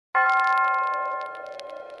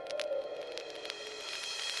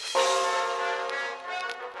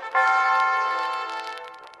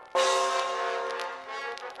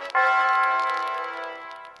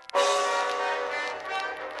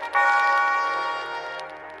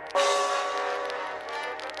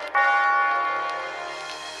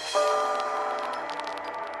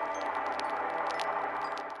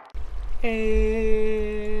And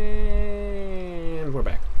we're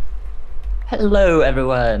back. Hello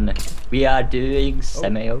everyone! We are doing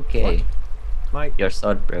semi-okay. My Your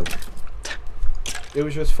sword broke. It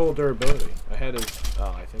was just full durability. I had it.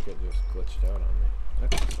 Oh, I think it just glitched out on me.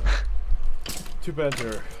 That's too bad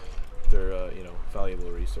they're you know,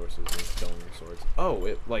 valuable resources and stone swords. Oh,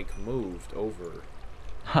 it like moved over.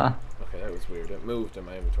 Huh. Okay, that was weird. It moved in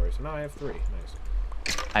my inventory, so now I have 3. Nice.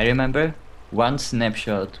 I remember one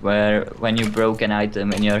snapshot where when you broke an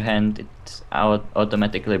item in your hand, it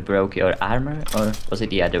automatically broke your armor, or was it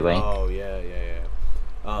the other way? Oh yeah.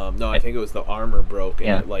 No, I think it was the armor broke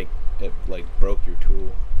and it broke your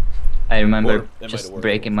tool. I remember just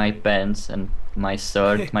breaking my pants and my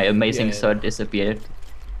sword, my amazing sword disappeared.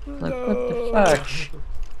 Like, what the fuck?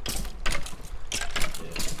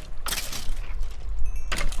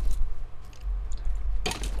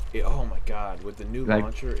 Yeah, oh my god, with the new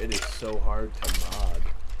launcher, it is so hard to mod.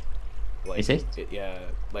 Like, is it? Yeah,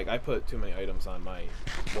 like I put too many items on my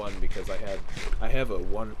one because I have a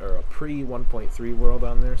pre 1.3 world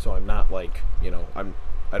on there, so I'm not like, you know,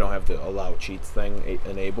 I don't have the allow cheats thing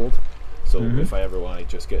enabled. So if I ever want to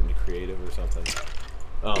just get into creative or something,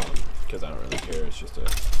 because I don't really care, it's just a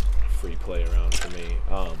free play around for me.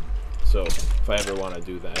 So if I ever want to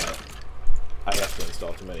do that, I have to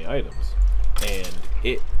install too many items, and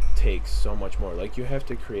it takes so much more. Like, you have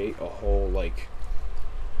to create a whole like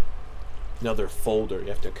another folder. You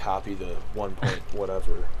have to copy the 1 point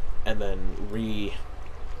whatever and then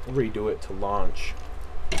redo it to launch,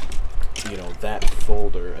 you know, that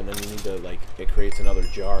folder, and then you need to, like, it creates another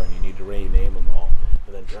jar and you need to rename them all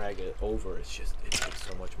and then drag it over. It takes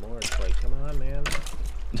so much more. It's like, come on, man.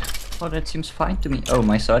 Oh, that seems fine to me. Oh,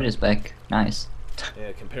 my sword is back. Nice.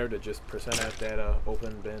 Yeah, compared to just %app data,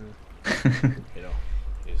 open bin, you know,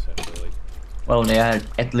 you just have to, like... Well, they are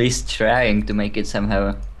at least trying to make it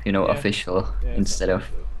somehow, you know, official, instead of,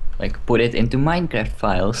 like, put it into Minecraft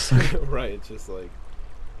files. Right, it's just like,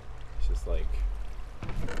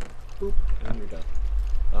 boop, and you're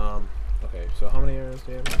done. Okay, so how many arrows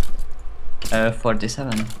do you have?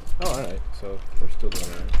 47. Oh, alright, so we're still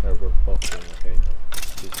doing alright. Or we're both doing okay now.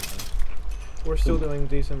 Decently. We're still doing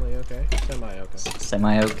decently okay. Semi-okay.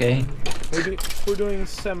 Semi-okay? We're doing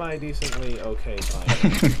semi-decently okay,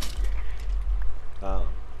 fine.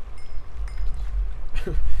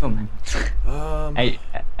 Oh man. I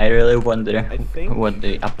really wonder what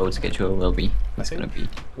the upload schedule will be. It's gonna be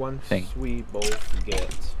once we both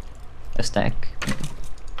get a stack.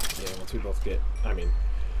 Yeah, once we both get, I mean,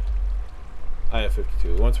 I have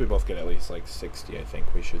 52. Once we both get at least like 60, I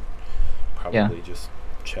think we should probably just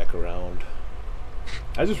check around.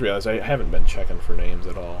 I just realized I haven't been checking for names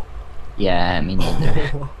at all. Yeah, I mean,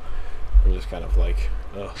 neither. I'm just kind of like,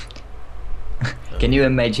 ugh. Can you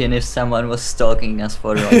imagine if someone was stalking us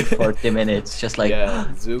for like 40 minutes, just like,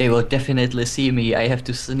 they will definitely see me, I have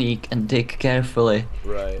to sneak and dig carefully.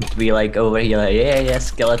 Right. Be like over here, like, yeah,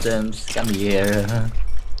 skeletons, come here.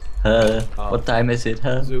 What time is it,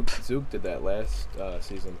 huh? Zook did that last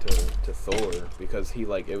season to Thor, because he,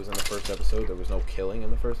 like, it was in the first episode, there was no killing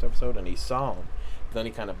in the first episode, and he saw him. Then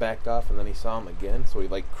he kind of backed off, and then he saw him again, so he,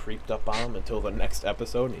 like, creeped up on him until the next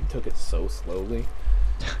episode, and he took it so slowly.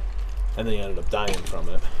 And then he ended up dying from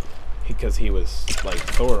it, because he was, like,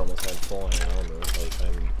 Thor almost had full iron armor, like,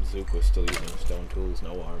 and Zook was still using stone tools,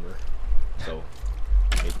 no armor. So,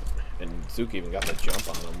 and Zook even got the jump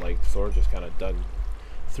on him, like, Thor just kind of dug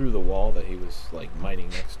through the wall that he was, like,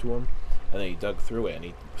 mining next to him, and then he dug through it, and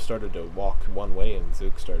he started to walk one way, and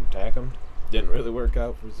Zook started to attack him. Didn't really work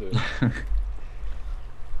out for Zook.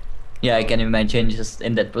 Yeah, I can imagine just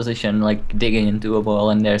in that position, like, digging into a wall,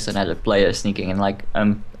 and there's another player sneaking in, like,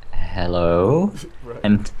 hello? Right.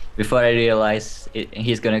 And before I realize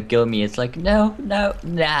he's gonna kill me, it's like, no,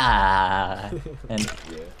 nah. And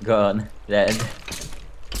gone, dead.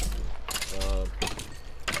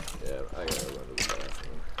 Yeah, I gotta run to the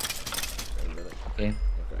bathroom in a minute. Okay.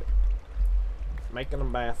 Making a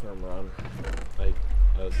bathroom run. I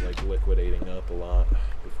was, like, liquidating up a lot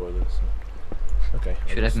before this. Okay.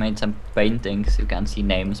 Should have made some paintings, you can't see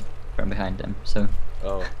names from behind them, so...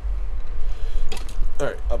 Oh.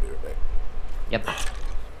 Alright, I'll be right back. Yep.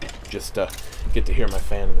 Just get to hear my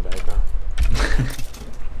fan in the background.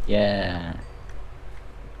 Yeah.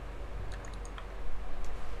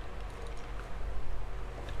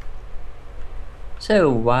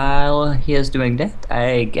 So while he is doing that,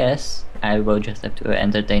 I guess I will just have to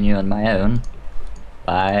entertain you on my own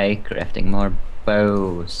by crafting more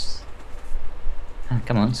bows.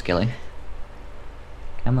 Come on, Skilly.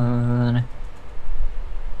 Come on.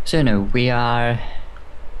 So no, we are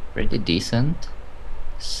pretty decent.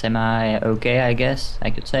 semi-okay, I guess I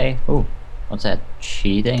could say. Oh, what's that?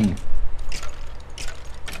 Cheating?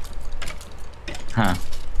 Huh.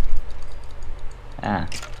 Ah.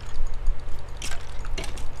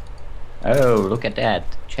 Oh, look at that.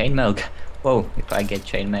 Chainmail. Whoa, if I get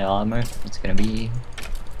chainmail armor, it's gonna be...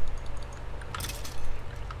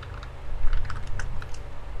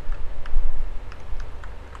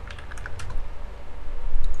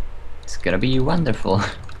 It's gonna be wonderful.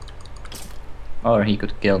 Or he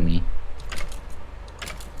could kill me.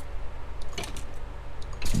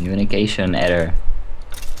 Communication error.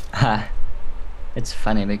 Ha! It's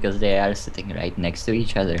funny because they are sitting right next to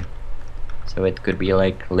each other. So it could be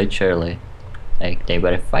like literally, like they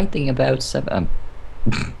were fighting about some.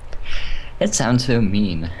 It sounds so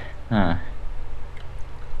mean. Huh.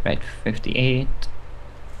 Right, 58.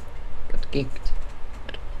 Got kicked.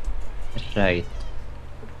 Right.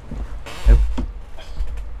 Oh.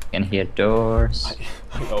 Can hear doors.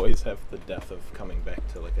 I always have the death of coming back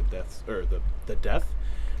to like a death, or the death?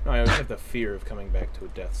 No, I always have the fear of coming back to a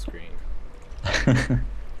death screen.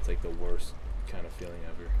 It's like the worst kind of feeling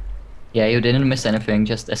ever. Yeah, you didn't miss anything,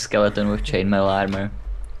 just a skeleton with chainmail armor.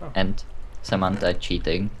 Oh. And Samantha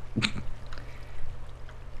cheating.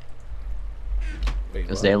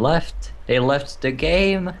 Because they left the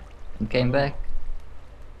game and came back.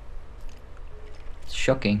 It's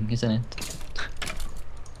shocking, isn't it?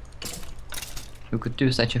 Who could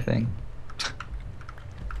do such a thing?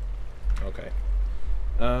 Okay.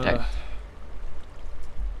 Right.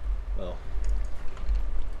 Well.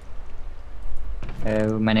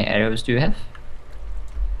 How many arrows do you have?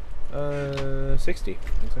 60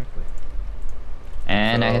 exactly.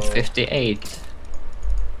 And so, I have 58.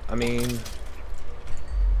 I mean,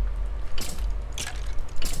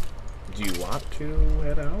 do you want to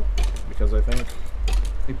head out? Because I think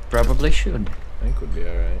We probably should. would be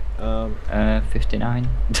alright. 59.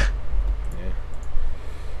 Yeah.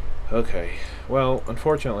 Okay. Well,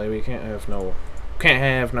 unfortunately, we can't have no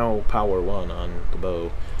power 1 on the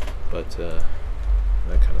bow, but that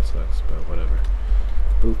kind of sucks. But whatever.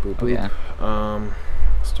 Boop boop boop. Oh, yeah.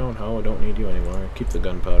 Stone hoe, I don't need you anymore. Keep the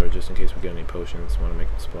gunpowder just in case we get any potions. Want to make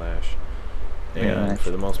them splash. And Right.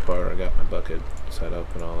 for the most part, I got my bucket set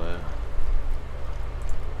up and all that.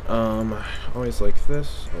 Always like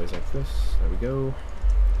this. Always like this. There we go.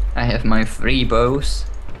 I have my 3 bows.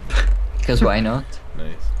 Because why not?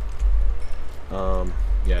 Nice.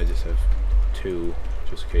 Yeah, I just have 2,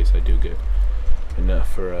 just in case I do get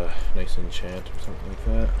enough for a nice enchant or something like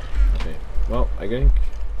that. Okay. Well, I think.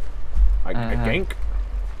 I think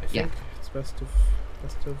yeah. it's best of.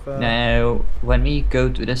 Now, when we go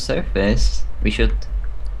to the surface, we should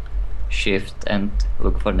shift and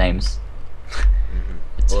look for names.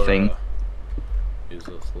 It's a thing. Use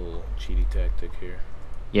this little cheaty tactic here.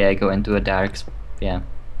 Yeah, go into a dark. Yeah.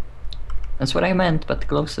 That's what I meant, but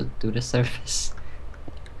closer to the surface.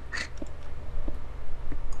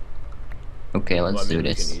 Okay, let's do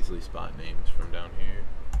this. You can easily spot names from down here.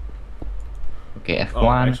 Okay, F1. Oh,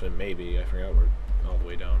 actually, maybe. I forgot we're all the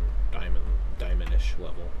way down diamondish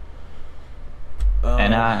level.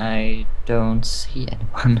 And I don't see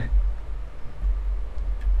anyone.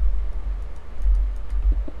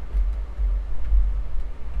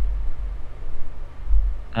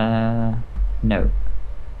 No.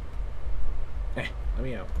 Hey, let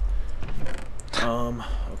me out.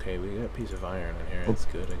 Okay, we got a piece of iron in here. That's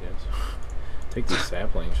good, I guess. Take these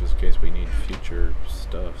saplings just in case we need future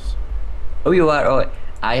stuffs. Oh, you are. Oh,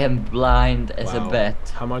 I am blind as a Wow.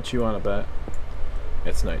 bat. How much you want to bet?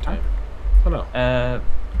 It's nighttime. Oh no.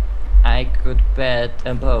 I could bet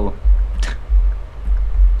a bow.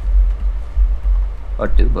 Or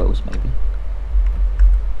 2 bows, maybe.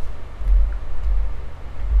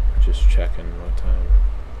 Just checking what time.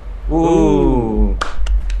 Ooh!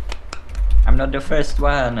 I'm not the first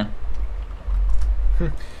one.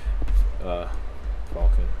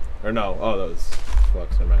 Falcon. Or no, oh, that was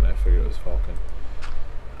Flux. Never mind, I figured it was Falcon.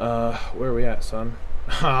 Where are we at, son?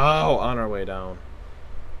 Oh, on our way down.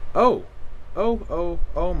 Oh!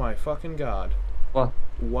 Oh my fucking god. What?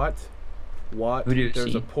 What? What? Who do you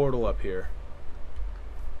There's see? a portal up here.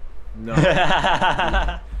 No.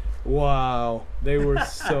 Wow. They were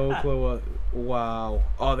so close. Wow.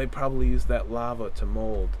 Oh, they probably used that lava to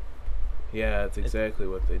mold. Yeah, that's exactly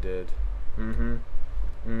what they did. Mm-hmm.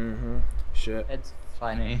 Mm-hmm. Shit. It's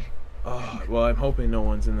funny. Oh, well, I'm hoping no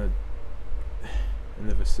one's in the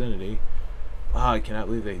vicinity. Ah, I cannot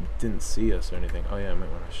believe they didn't see us or anything. Oh yeah, I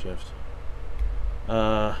might want to shift.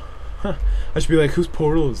 I should be like, whose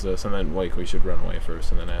portal is this? And then, like, we should run away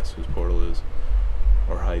first and then ask whose portal is.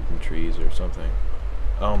 Or hide in trees or something.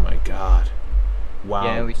 Oh my god. Wow,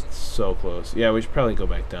 Yeah, we should... so close. Yeah, we should probably go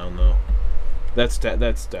back down though. That's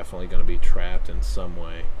definitely gonna be trapped in some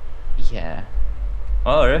way. Yeah.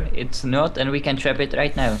 Or it's not, and we can trap it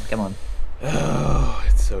right now. Come on. Oh,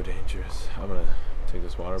 it's so dangerous. I'm gonna take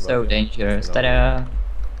this water bucket. So dangerous. Ta-da!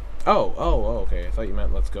 Oh, okay. I thought you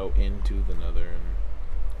meant let's go into the nether and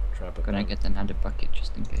trap it. Gonna get another bucket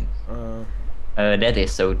just in case. Uh, That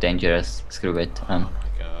is so dangerous. Screw it. oh my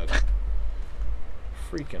god.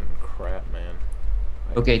 Freaking crap, man.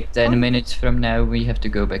 Okay, 10 minutes from now we have to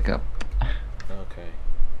go back up. Okay.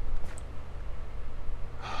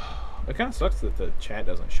 It kind of sucks that the chat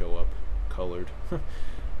doesn't show up colored.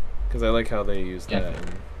 Because I like how they use that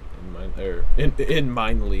in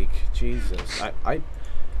Mind Leak. Jesus, I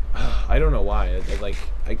don't know why.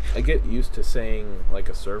 I get used to saying like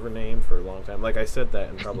a server name for a long time. Like I said that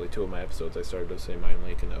in probably 2 of my episodes. I started to say Mind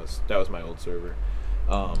Leak, and that was my old server.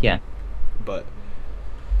 Yeah. But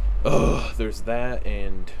there's that,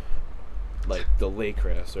 and like the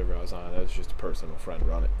Laycraft server I was on. That was just a personal friend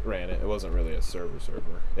ran it. It wasn't really a server.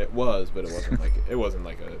 It was, but it wasn't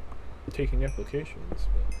like a taking applications.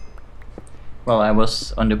 But. Well, I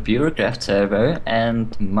was on the Bureaucraft server,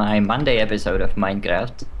 and my Monday episode of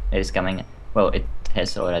Minecraft is coming. Well, it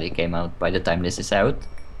has already came out by the time this is out,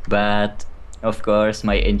 but of course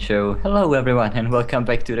my intro. Hello everyone, and welcome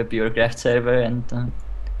back to the Bureaucraft server. And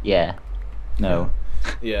yeah, no.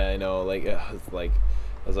 Yeah, I know. I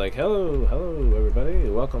was like, hello everybody,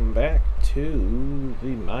 welcome back to the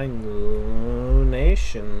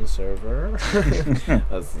Lunation server. I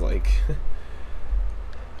was like,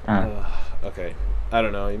 okay, I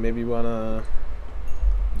don't know. Maybe you wanna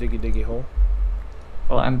diggy hole.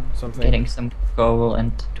 Well, I'm getting some coal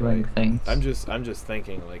and doing things. I'm just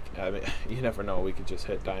thinking, like, I mean, you never know. We could just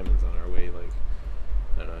hit diamonds on our way. Like,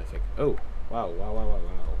 I don't know. I think. Oh, wow.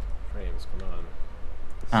 Frames, come on.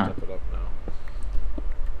 Step it up now.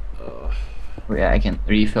 Oh, yeah, I can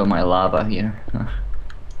refill my lava here.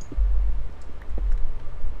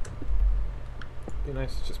 Be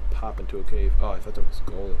nice to just pop into a cave. Oh, I thought that was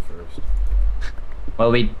gold at first.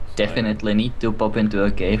 Well, we definitely need to pop into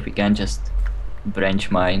a cave. We can't just branch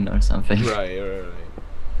mine or something. Right.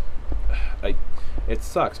 It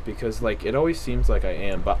sucks because like it always seems like I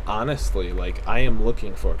am, but honestly, like I am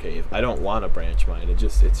looking for a cave. I don't want to branch mine. It's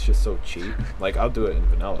just so cheap. Like I'll do it in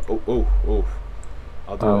vanilla. Oh.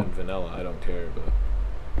 I'll do it in vanilla. I don't care,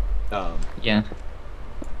 but yeah.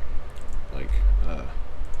 Like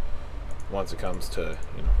once it comes to,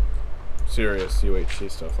 you know, serious UHC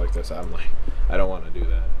stuff like this, I'm like, I don't want to do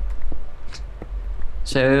that.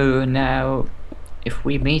 So now, if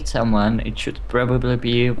we meet someone, it should probably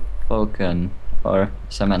be Vulcan or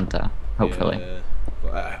Samantha, hopefully.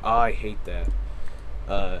 Yeah. I hate that.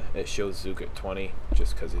 It shows Zook at 20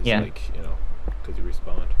 just because he's like, you know, because he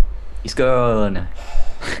respawned. He's gone.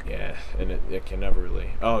 Yeah, and it can never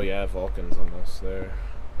really. Oh yeah, Vulcan's almost there.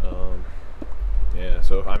 Yeah,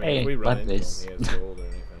 so I mean, if we run into him, he has gold or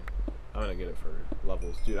anything, I'm gonna get it for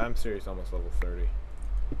levels. Dude, I'm serious, almost level 30.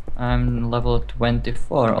 I'm level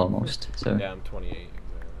 24 almost, so... Yeah, I'm 28,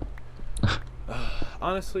 exactly.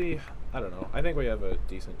 Honestly, I don't know. I think we have a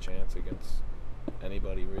decent chance against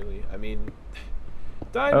anybody, really. I mean,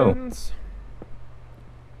 diamonds!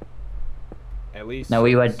 At least... Now,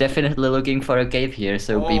 we were definitely looking for a cave here,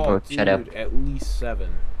 so people, dude, shut up. At least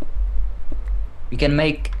 7. We can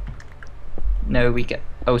make... No, we can...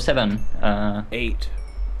 Oh, 7. 8.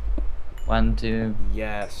 1, 2...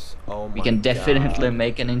 Yes. Oh my We can definitely God.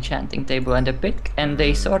 make an enchanting table and a pick and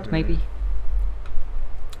a sword, maybe.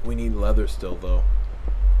 We need leather still, though.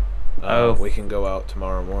 We can go out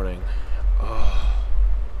tomorrow morning. Oh.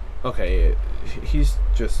 Okay, he's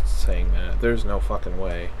just saying that. There's no fucking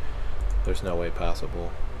way. There's no way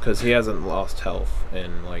possible. Because he hasn't lost health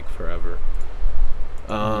in, like, forever.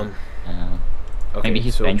 Okay, Maybe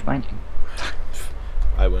he's bench binding.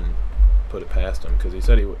 I wouldn't put it past him, because he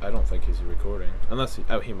said I don't think he's recording. Unless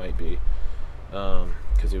he might be.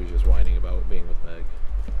 Because he was just whining about being with Meg.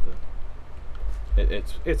 But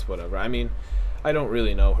it's whatever. I mean, I don't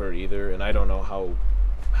really know her either, and I don't know how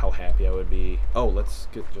happy I would be. Oh, let's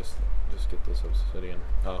just get this obsidian.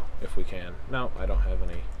 Oh, if we can. No, I don't have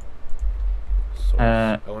any.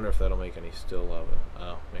 I wonder if that'll make any still lava.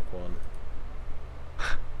 Oh, make one.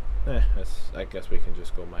 I guess we can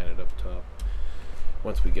just go mine it up top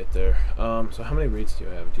once we get there. So how many reeds do you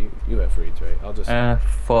have? You have reeds, right? I'll just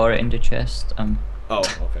 4 in the chest. Oh,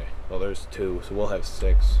 okay. Well, there's 2, so we'll have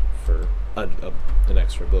 6 for an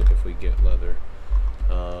extra book if we get leather.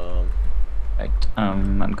 Right.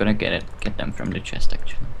 I'm gonna get them from the chest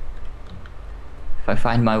actually. If I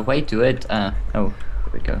find my way to it. Oh, here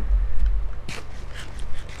we go.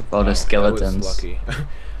 all the skeletons.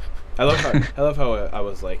 I was lucky. I love how I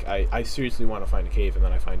was like, I seriously want to find a cave, and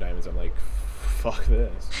then I find diamonds. I'm like, fuck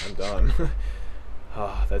this, I'm done.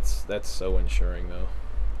 Ah, that's so ensuring though.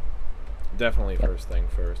 Definitely first thing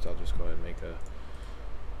first. I'll just go ahead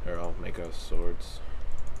and I'll make us swords.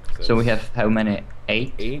 So we have how many?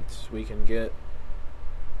 8? 8 we can get.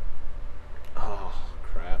 Oh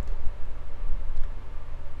crap.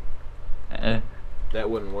 That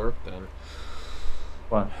wouldn't work then.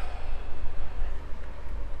 What?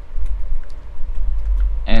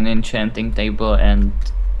 An enchanting table and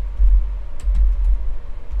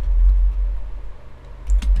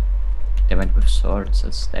they went with swords.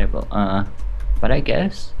 That's terrible. But I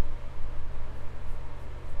guess.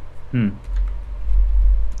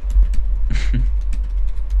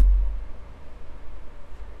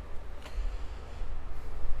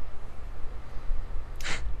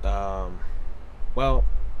 Well,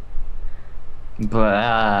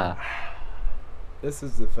 Blah. this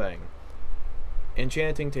is the thing.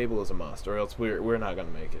 Enchanting table is a must, or else we're not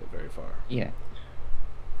gonna make it very far. Yeah.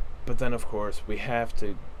 But then, of course, we have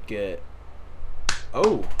to get.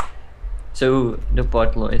 Oh. So the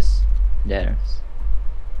portal is theirs.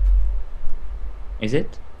 Is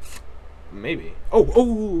it? Maybe.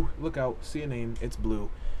 Oh! Look out! See a name. It's blue.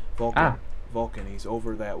 Vulcan. Ah. Vulcan. He's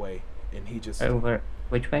over that way, and he just. Over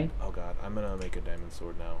which way? Oh god! I'm gonna make a diamond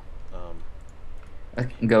sword now.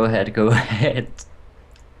 Okay, go ahead. Go ahead.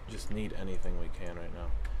 Just need anything we can right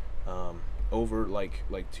now. Over like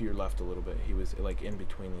to your left a little bit. He was like in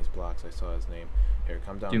between these blocks. I saw his name. Here,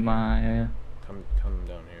 come down. Do my. Come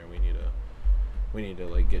down here. We need to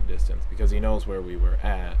like get distance because he knows where we were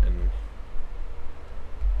at and.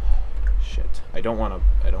 Shit. I don't wanna.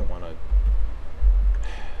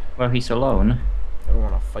 Well, he's alone. I don't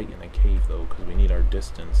wanna fight in a cave though because we need our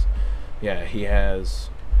distance. Yeah, he has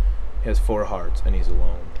 4 hearts and he's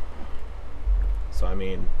alone. So I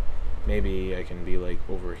mean, maybe I can be like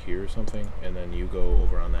over here or something, and then you go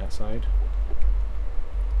over on that side.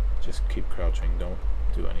 Just keep crouching. Don't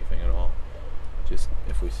do anything at all. Just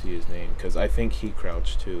if we see his name, because I think he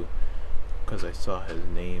crouched too, because I saw his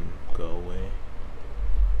name go away.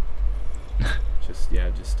 Just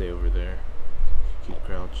stay over there. Keep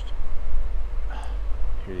crouched.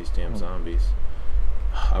 Hear these damn zombies.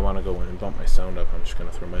 I want to go in and bump my sound up. I'm just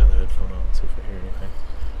gonna throw my other headphone out and see if I hear anything.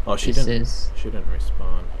 Oh, she didn't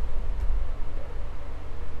respond.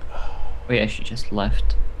 Oh yeah, she just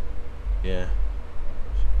left. Yeah.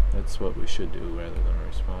 That's what we should do rather than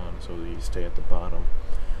respawn, so you stay at the bottom.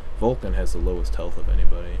 Vulcan has the lowest health of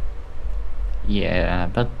anybody. Yeah,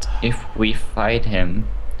 but if we fight him,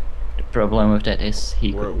 the problem with that is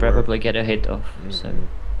he could probably get a hit off. So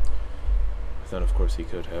then of course he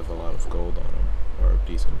could have a lot of gold on him, or a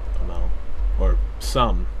decent amount, or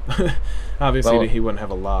some. Obviously well, he wouldn't have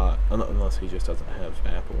a lot unless he just doesn't have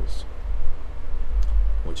apples,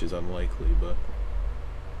 which is unlikely. But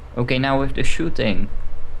okay, now with the shooting,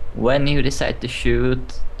 when you decide to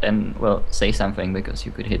shoot, then well, say something because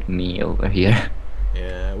you could hit me over here.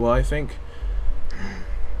 Yeah, well, I think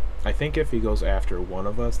if he goes after one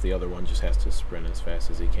of us, the other one just has to sprint as fast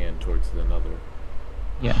as he can towards another.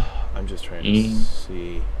 Yeah. I'm just trying to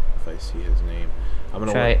see if I see his name. I'm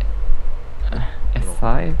gonna try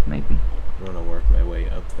F5 maybe. I'm gonna work my way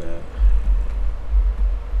up that.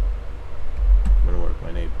 I'm gonna work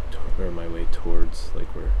my way towards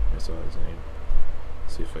like where I saw his name.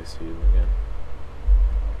 See if I see him again.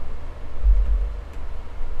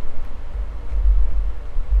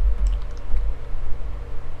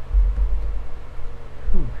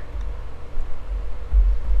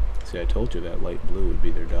 See, I told you that light blue would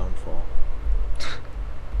be their downfall.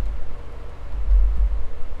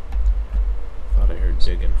 Thought I heard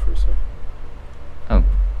digging for a second. Oh.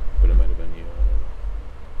 But it might have been you, I don't know.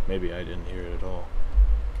 Maybe I didn't hear it at all.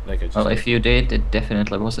 Like I just. Well, if you did, it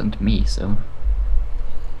definitely wasn't me, so.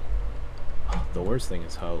 The worst thing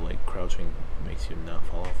is how, like, crouching makes you not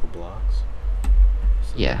fall off of blocks.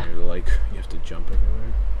 So yeah. You're like, you have to jump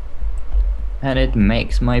everywhere. And it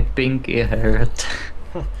makes my pinky hurt.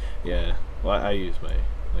 Yeah, well, I use my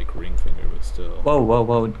like ring finger, but still. Whoa!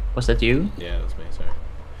 Was that you? Yeah, that was me. Sorry.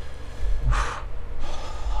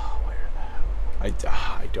 Where the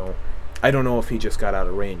hell? I don't know if he just got out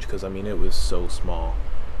of range because I mean it was so small.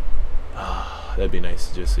 That'd be nice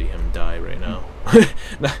to just see him die right now.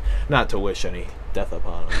 not to wish any death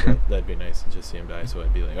upon him, but that'd be nice to just see him die. So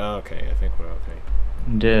I'd be like, oh, okay, I think we're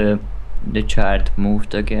okay. The chart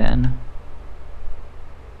moved again.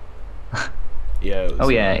 Yeah. It was,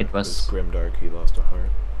 it was Grimdark. He lost a heart.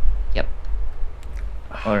 Yep.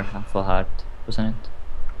 Or half a heart, wasn't it?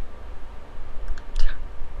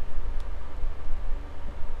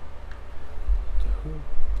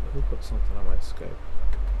 something on my Skype?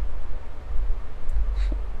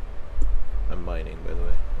 I'm mining, by the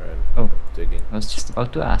way. Or I'm digging. I was just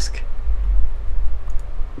about to ask.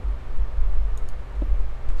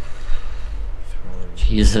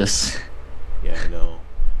 Jesus. Yeah, I know.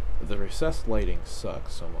 The recessed lighting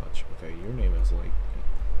sucks so much. Okay, your name is like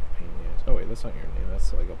pain in the ass. Oh wait, that's not your name.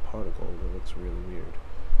 That's like a particle that looks really weird.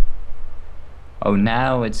 Oh,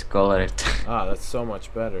 now it's colored. Ah, that's so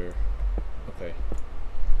much better. Okay.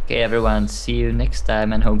 Okay, everyone. See you next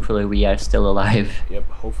time, and hopefully we are still alive. Yep.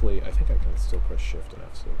 Hopefully, I think I can still press Shift and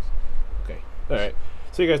F6. Okay. All right.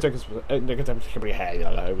 So you guys next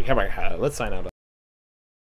time. Let's sign out.